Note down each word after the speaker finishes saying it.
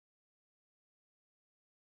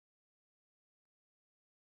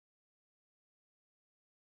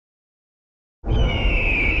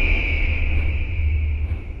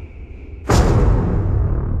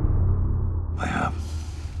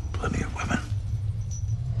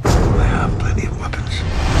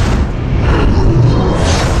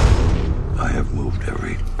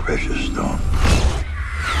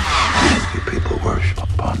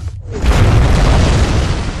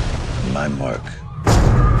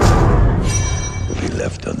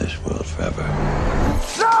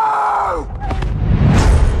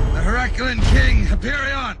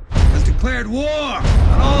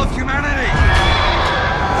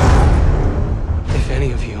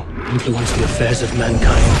affairs of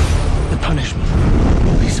mankind, the punishment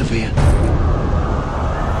will be severe.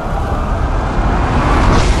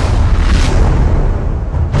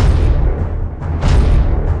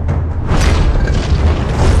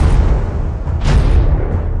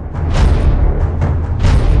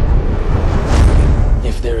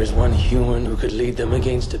 If there is one human who could lead them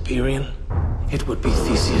against Hyperion, it would be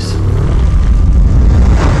Theseus.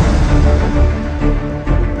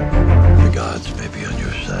 The gods may be on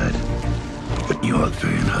your side, but your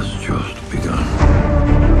dream has just begun.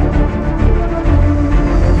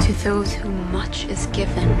 To those whom much is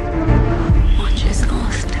given, much is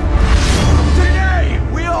lost. Today,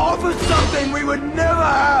 we are offered something we would never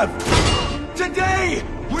have! Today,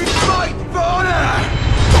 we fight for honor!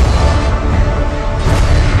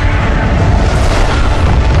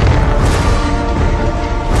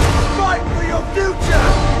 Fight for your future!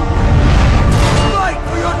 Fight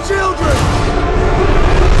for your children!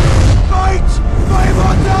 Fight for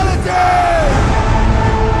immortality!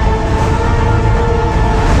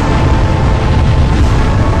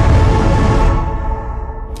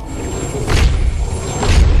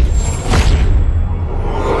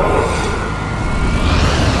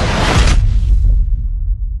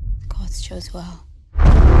 Gods chose well.